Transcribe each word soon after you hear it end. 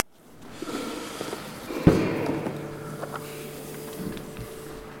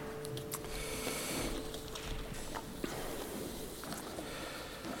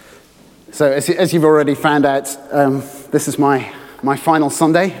So as you've already found out, this is my final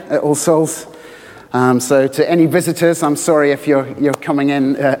Sunday at All Souls. So to any visitors, I'm sorry if you're coming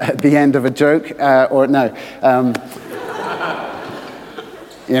in at the end of a joke, or no.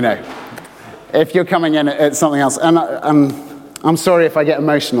 If you're coming in at something else, and I'm sorry if I get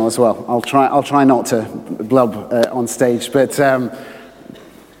emotional as well. I'll try not to blub on stage, but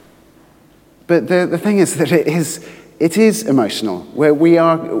the thing is that it is emotional. Where we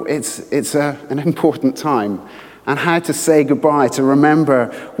are, it's an important time, and how to say goodbye, to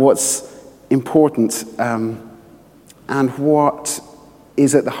remember what's important, and what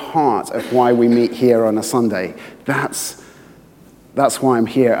is at the heart of why we meet here on a Sunday. That's why I'm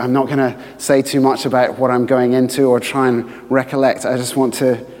here. I'm not going to say too much about what I'm going into or try and recollect. I just want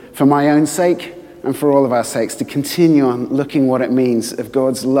to, for my own sake and for all of our sakes, to continue on looking what it means of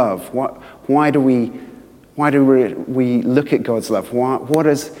God's love. Why do we look at God's love? What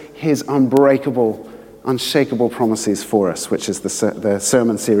is his unbreakable, unshakable promises for us, which is the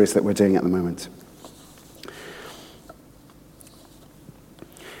sermon series that we're doing at the moment.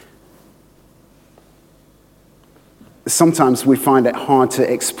 Sometimes we find it hard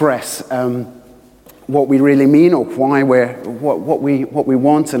to express what we really mean, or why what we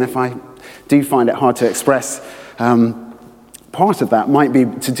want. And if I do find it hard to express, part of that might be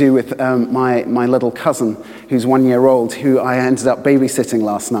to do with my little cousin, who's 1 year old, who I ended up babysitting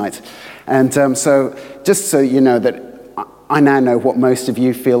last night. And so just so you know that I now know what most of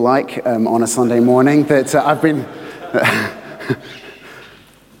you feel like on a Sunday morning, that I've been...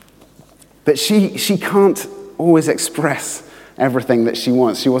 But she can't always express everything that she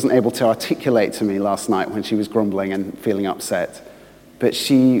wants. She wasn't able to articulate to me last night when she was grumbling and feeling upset. But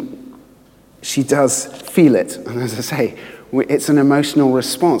she does feel it. And as I say, it's an emotional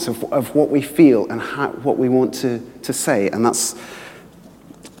response of what we feel and what we want to say. And that's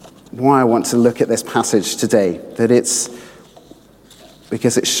why I want to look at this passage today, that it's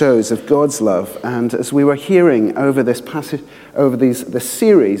because it shows of God's love. And as we were hearing over this passage, over this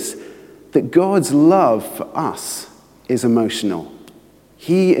series, that God's love for us is emotional.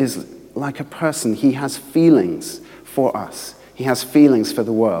 He is like a person. He has feelings for us. He has feelings for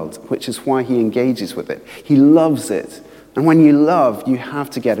the world, which is why he engages with it. He loves it. And when you love, you have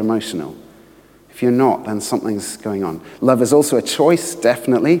to get emotional. If you're not, then something's going on. Love is also a choice,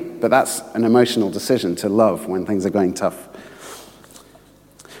 definitely, but that's an emotional decision to love when things are going tough.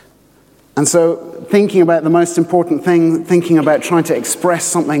 And so thinking about the most important thing, thinking about trying to express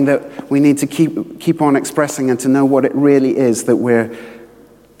something that we need to keep on expressing and to know what it really is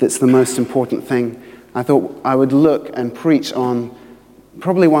that's the most important thing, I thought I would look and preach on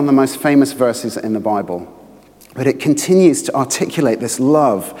probably one of the most famous verses in the Bible. But it continues to articulate this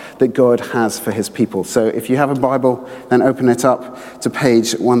love that God has for his people. So if you have a Bible, then open it up to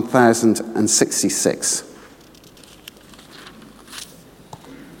page 1066.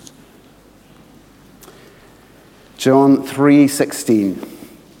 John 3:16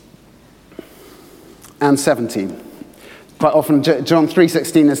 and 17. Quite often, John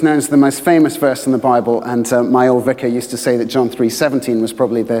 3:16 is known as the most famous verse in the Bible, and my old vicar used to say that John 3:17 was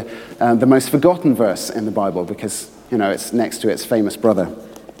probably the most forgotten verse in the Bible because, it's next to its famous brother.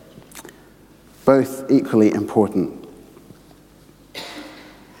 Both equally important.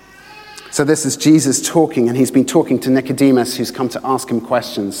 So this is Jesus talking, and he's been talking to Nicodemus, who's come to ask him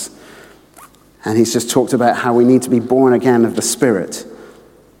questions. And he's just talked about how we need to be born again of the Spirit.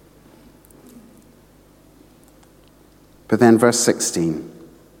 But then verse 16,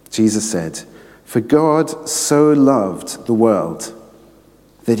 Jesus said, "For God so loved the world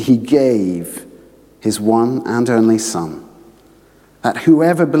that he gave his one and only Son, that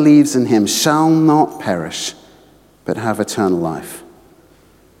whoever believes in him shall not perish, but have eternal life.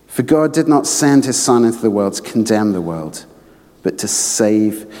 For God did not send his Son into the world to condemn the world, but to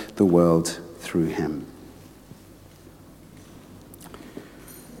save the world through him."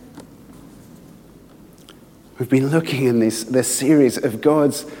 We've been looking in this series of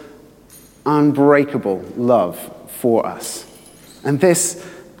God's unbreakable love for us. And this,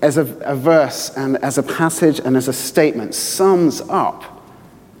 as a verse and as a passage and as a statement, sums up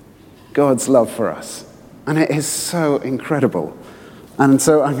God's love for us. And it is so incredible. And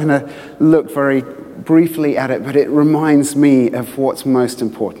so I'm going to look very briefly at it, but it reminds me of what's most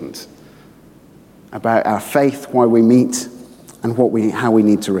important about our faith, why we meet, and how we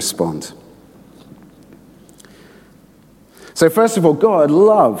need to respond. So first of all, God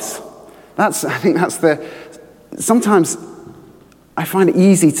loves. Sometimes I find it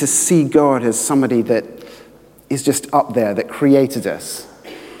easy to see God as somebody that is just up there, that created us.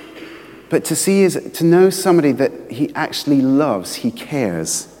 But to know somebody that he actually loves, he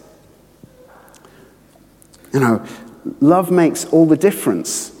cares. You know, love makes all the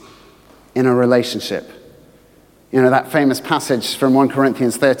difference in a relationship. You know, that famous passage from 1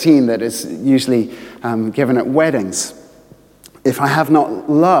 Corinthians 13 that is usually given at weddings. If I have not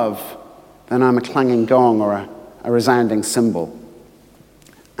love, then I'm a clanging gong or a resounding cymbal.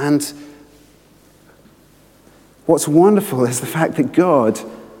 And what's wonderful is the fact that God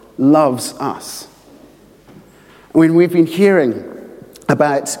loves us. When we've been hearing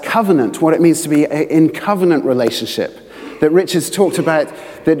about covenant, what it means to be in covenant relationship, that Richard's talked about,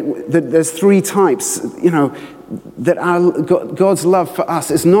 that there's three types, you know, that God's love for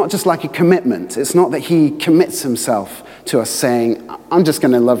us is not just like a commitment. It's not that he commits himself to us saying, I'm just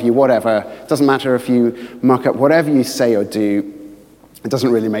going to love you, whatever. It doesn't matter if you muck up whatever you say or do. It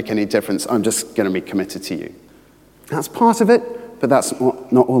doesn't really make any difference. I'm just going to be committed to you. That's part of it, but that's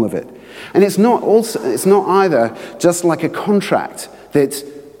not all of it. And it's not either just like a contract that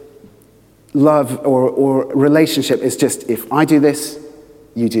love or relationship is just, if I do this,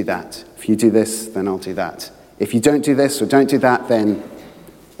 you do that. If you do this, then I'll do that. If you don't do this or don't do that, then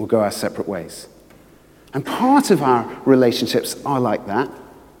we'll go our separate ways. And part of our relationships are like that,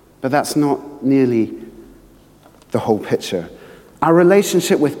 but that's not nearly the whole picture. Our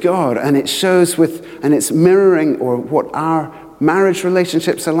relationship with God, and it shows and it's mirroring or what our marriage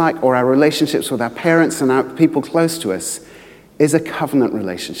relationships are like, or our relationships with our parents and our people close to us, is a covenant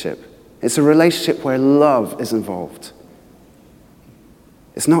relationship. It's a relationship where love is involved.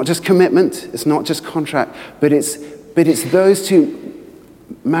 It's not just commitment, it's not just contract, but it's those two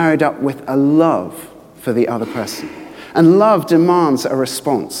married up with a love for the other person. And love demands a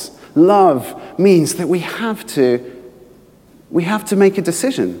response. Love means that we have to make a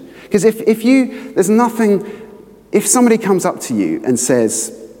decision. Because if somebody comes up to you and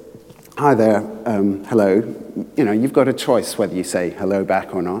says, hi there, hello, you know, you've got a choice whether you say hello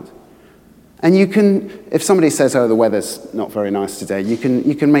back or not. And you can, if somebody says, oh, the weather's not very nice today, you can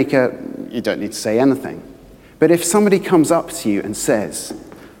you don't need to say anything. But if somebody comes up to you and says,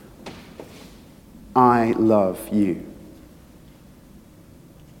 I love you,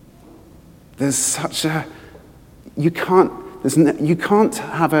 there's such you can't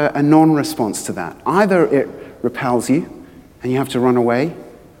have a non-response to that. Either it repels you and you have to run away,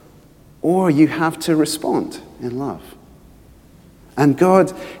 or you have to respond in love. And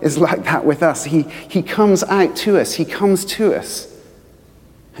God is like that with us. He comes out to us. He comes to us.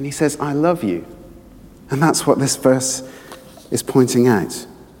 And he says, I love you. And that's what this verse is pointing out.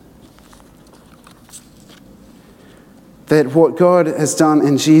 That what God has done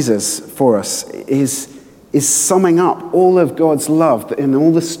in Jesus for us is summing up all of God's love in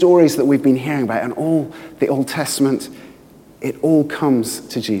all the stories that we've been hearing about and all the Old Testament. It all comes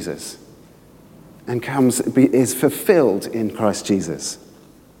to Jesus and is fulfilled in Christ Jesus.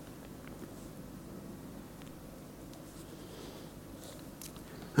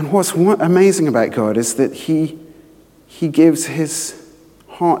 And what's amazing about God is that he gives his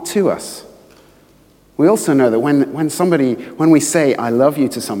heart to us. We also know that when we say, I love you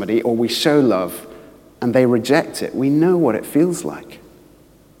to somebody, or we show love, and they reject it, we know what it feels like.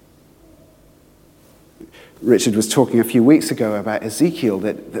 Richard was talking a few weeks ago about Ezekiel,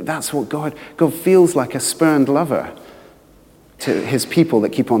 that's what God feels like, a spurned lover to his people that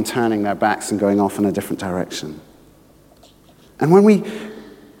keep on turning their backs and going off in a different direction. And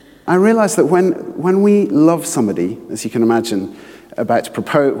I realized that when we love somebody, as you can imagine, about to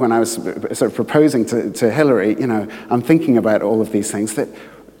propose, when I was sort of proposing to Hillary, you know, I'm thinking about all of these things,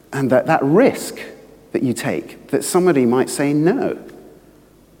 that risk that you take, that somebody might say no.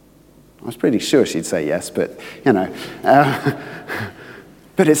 I was pretty sure she'd say yes, but, you know.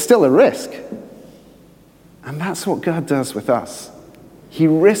 But it's still a risk. And that's what God does with us. He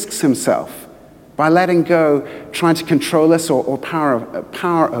risks himself by letting go, trying to control us or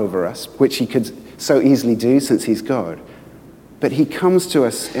power over us, which he could so easily do since he's God. But he comes to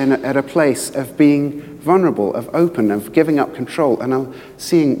us at a place of being vulnerable, of open, of giving up control, and of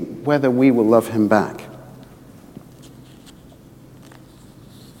seeing whether we will love him back.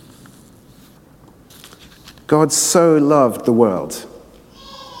 God so loved the world.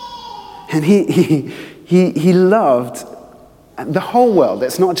 And he loved the whole world.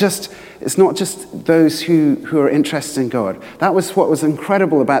 It's not just those who are interested in God. That was what was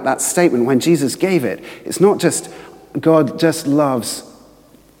incredible about that statement when Jesus gave it. It's not just God just loves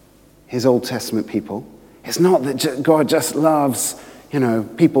his Old Testament people. It's not that God just loves, you know,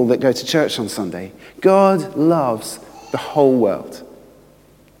 people that go to church on Sunday. God loves the whole world.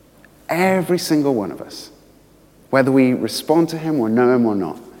 Every single one of us. Whether we respond to him or know him or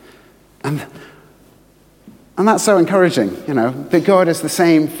not. And And that's so encouraging, that God is the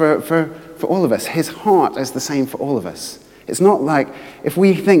same for all of us. His heart is the same for all of us. It's not like if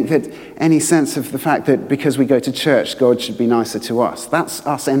we think that any sense of the fact that because we go to church, God should be nicer to us. That's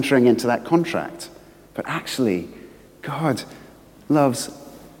us entering into that contract. But actually, God loves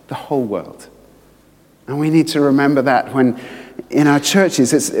the whole world. And we need to remember that when in our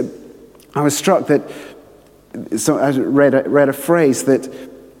churches, I was struck that, so I read a phrase that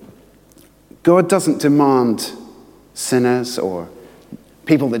God doesn't demand sinners or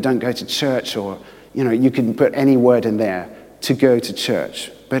people that don't go to church, or, you can put any word in there, to go to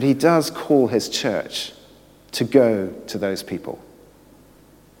church. But he does call his church to go to those people.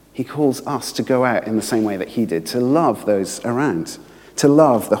 He calls us to go out in the same way that he did, to love those around, to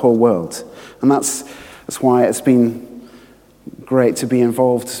love the whole world. And that's why it's been great to be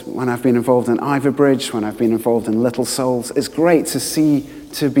involved when I've been involved in Iverbridge, when I've been involved in Little Souls. It's great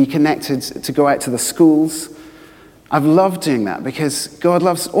to be connected, to go out to the schools. I've loved doing that because God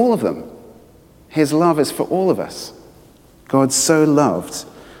loves all of them. His love is for all of us. God so loved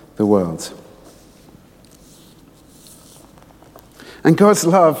the world. And God's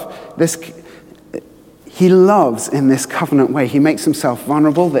love, he loves in this covenant way. He makes himself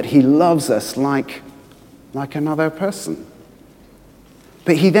vulnerable, that he loves us like another person.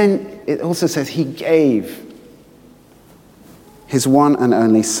 But it also says he gave his one and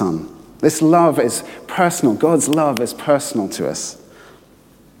only Son. This love is personal. God's love is personal to us.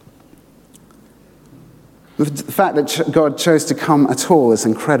 The fact that God chose to come at all is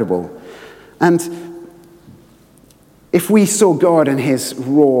incredible. And if we saw God in his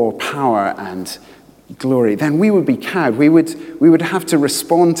raw power and glory, then we would be cowed. We would have to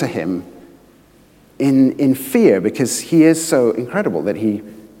respond to him in fear, because he is so incredible that he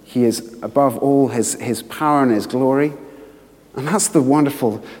is above all his power and his glory. And that's the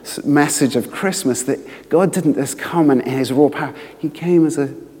wonderful message of Christmas, that God didn't just come in his raw power. He came as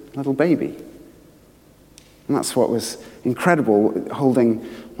a little baby. And that's what was incredible, holding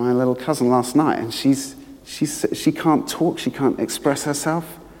my little cousin last night. And she can't talk, she can't express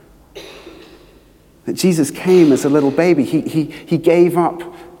herself. That Jesus came as a little baby. He gave up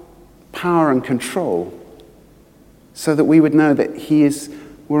power and control so that we would know that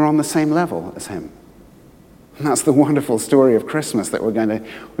we're on the same level as him. And that's the wonderful story of Christmas that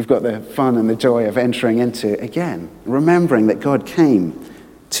we've got the fun and the joy of entering into again, remembering that God came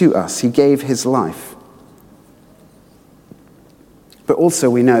to us. He gave his life. But also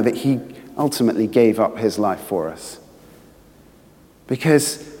we know that he ultimately gave up his life for us.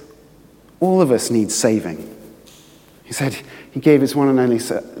 Because all of us need saving. He said he gave his one and only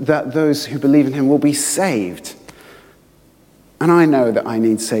Son, that those who believe in him will be saved. And I know that I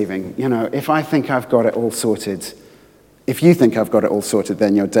need saving. If I think I've got it all sorted, if you think I've got it all sorted,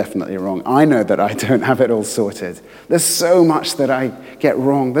 then you're definitely wrong. I know that I don't have it all sorted. There's so much that I get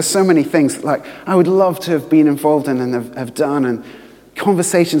wrong. There's so many things that, I would love to have been involved in and have done, and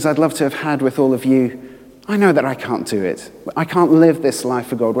conversations I'd love to have had with all of you. I know that I can't do it. I can't live this life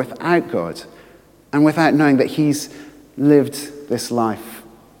for God without God, and without knowing that he's lived this life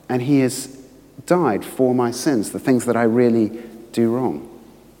and he has died for my sins, the things that I really do wrong.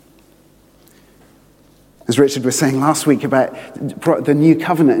 As Richard was saying last week about the new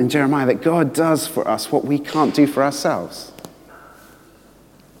covenant in Jeremiah, that God does for us what we can't do for ourselves.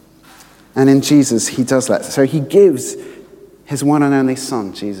 And in Jesus, he does that. So he gives his one and only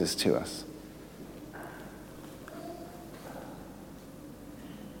Son, Jesus, to us.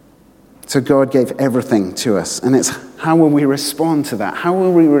 So God gave everything to us. And it's how will we respond to that? How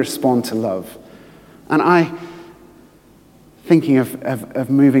will we respond to love? And thinking of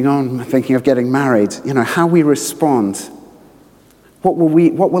moving on, thinking of getting married, how we respond. What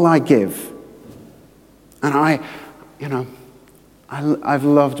will I give? And I've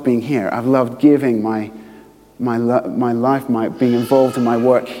loved being here. I've loved giving my life, being involved in my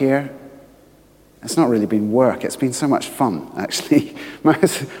work here. It's not really been work. It's been so much fun, actually.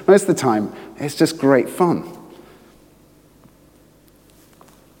 Most of the time, it's just great fun.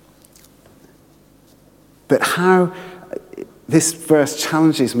 But how this verse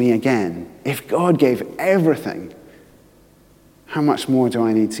challenges me again. If God gave everything, how much more do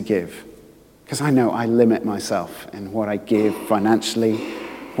I need to give? Because I know I limit myself in what I give financially,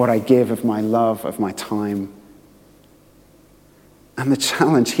 what I give of my love, of my time. And the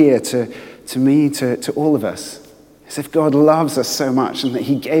challenge here to me, to all of us, is if God loves us so much and that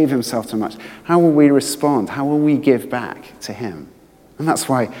he gave himself so much, how will we respond? How will we give back to him? And that's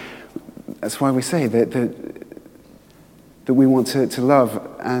why we say that we want to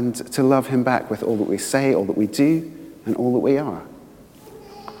love, and to love him back with all that we say, all that we do, and all that we are.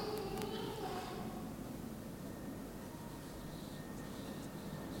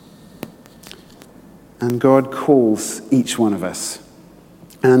 And God calls each one of us.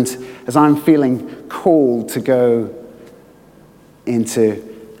 And as I'm feeling called to go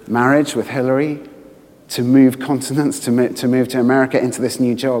into marriage with Hillary, to move continents, to move to America, into this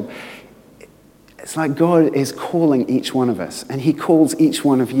new job, it's like God is calling each one of us. And he calls each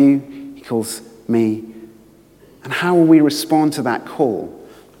one of you. He calls me. And how will we respond to that call?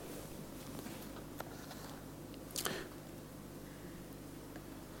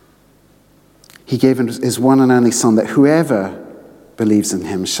 He gave his one and only Son, that whoever believes in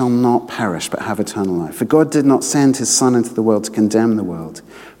him shall not perish but have eternal life. For God did not send his Son into the world to condemn the world,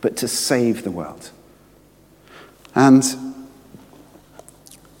 but to save the world. And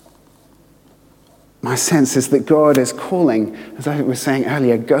my sense is that God is calling, as I was saying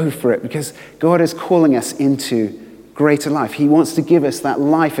earlier, go for it, because God is calling us into greater life. He wants to give us that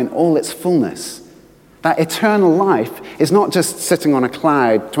life in all its fullness. That eternal life is not just sitting on a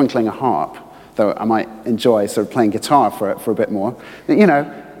cloud twinkling a harp, though I might enjoy sort of playing guitar for a bit more. You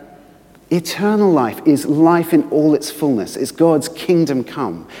know, eternal life is life in all its fullness. It's God's kingdom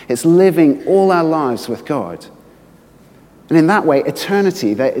come. It's living all our lives with God. And in that way,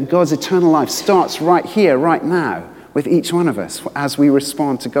 eternity, God's eternal life starts right here, right now, with each one of us as we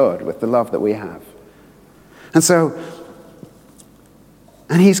respond to God with the love that we have. And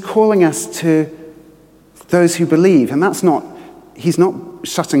he's calling us to those who believe. And he's not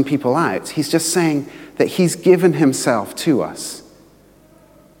shutting people out. He's just saying that he's given himself to us.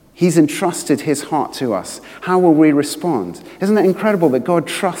 He's entrusted his heart to us. How will we respond? Isn't it incredible that God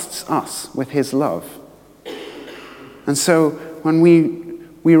trusts us with his love? And so when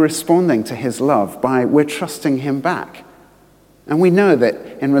we're responding to his love, we're trusting him back. And we know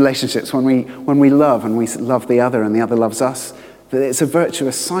that in relationships, when we love and we love the other and the other loves us, that it's a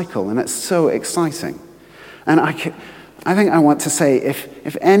virtuous cycle, and it's so exciting. And I think I want to say,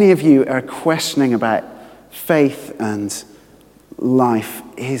 if any of you are questioning about faith and life,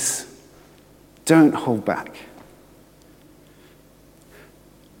 don't hold back.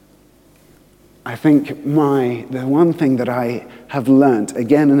 I think the one thing that I have learned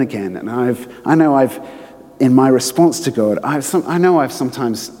again and again, and I know in my response to God, I know I've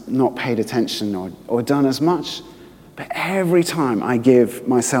sometimes not paid attention or done as much, but every time I give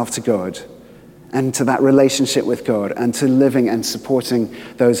myself to God and to that relationship with God and to living and supporting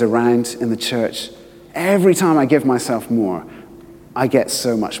those around in the church, every time I give myself more, I get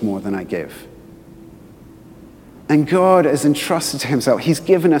so much more than I give. And God has entrusted to himself. He's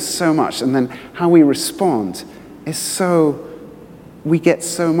given us so much. And then how we respond is we get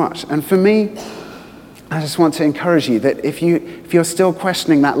so much. And for me, I just want to encourage you that if you're still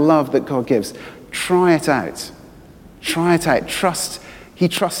questioning that love that God gives, try it out. Try it out. He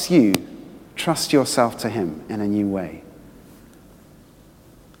trusts you. Trust yourself to him in a new way.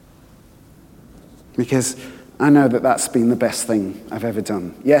 Because I know that that's been the best thing I've ever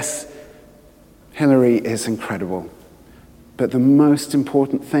done. Yes, Hillary is incredible. But the most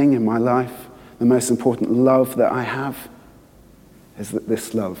important thing in my life, the most important love that I have, is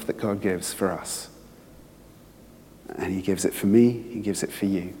this love that God gives for us. And he gives it for me, he gives it for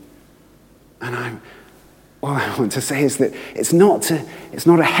you. And all I want to say is that it's not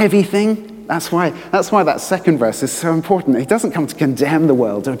a heavy thing. That's why that second verse is so important. He doesn't come to condemn the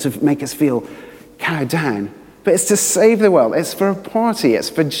world or to make us feel cowed down, but it's to save the world. It's for a party. It's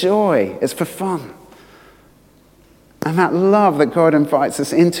for joy. It's for fun. And that love that God invites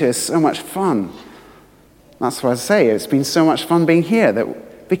us into is so much fun. That's why I say it's been so much fun being here,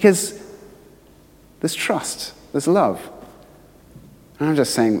 because there's trust, there's love. And I'm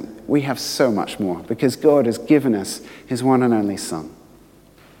just saying we have so much more because God has given us his one and only Son.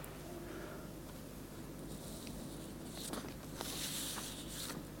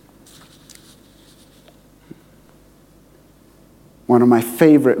 One of my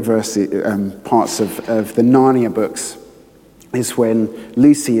favorite parts of the Narnia books is when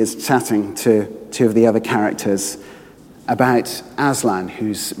Lucy is chatting to two of the other characters about Aslan,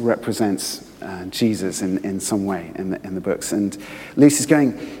 who represents Jesus in some way in the books. And Lucy's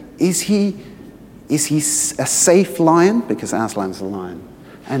going, is he a safe lion? Because Aslan's a lion.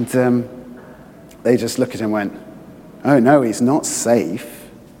 And they just look at him and went, oh no, he's not safe,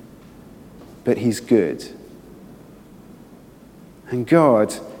 but he's good. And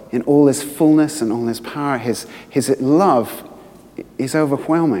God, in all his fullness and all his power, his love is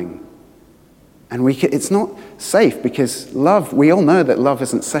overwhelming. And it's not safe because love, we all know that love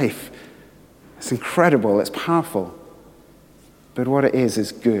isn't safe. It's incredible, it's powerful. But what it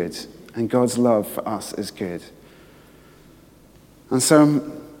is good. And God's love for us is good. And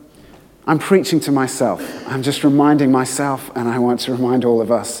so I'm preaching to myself. I'm just reminding myself, and I want to remind all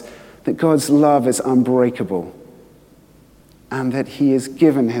of us, that God's love is unbreakable, and that he has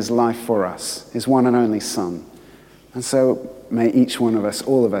given his life for us, his one and only Son. And so may each one of us,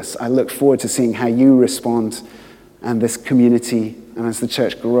 all of us, I look forward to seeing how you respond, and this community, and as the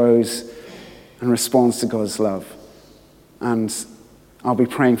church grows and responds to God's love. And I'll be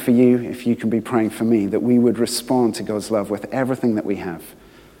praying for you, if you can be praying for me, that we would respond to God's love with everything that we have,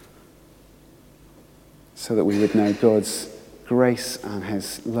 so that we would know God's grace and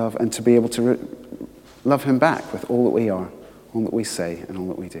his love, and to be able to love him back with all that we are, all that we say, and all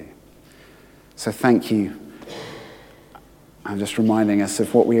that we do. So thank you. I'm just reminding us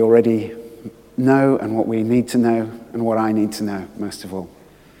of what we already know and what we need to know and what I need to know, most of all,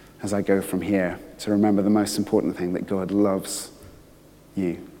 as I go from here, to remember the most important thing, that God loves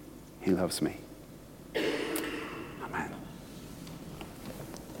you. He loves me.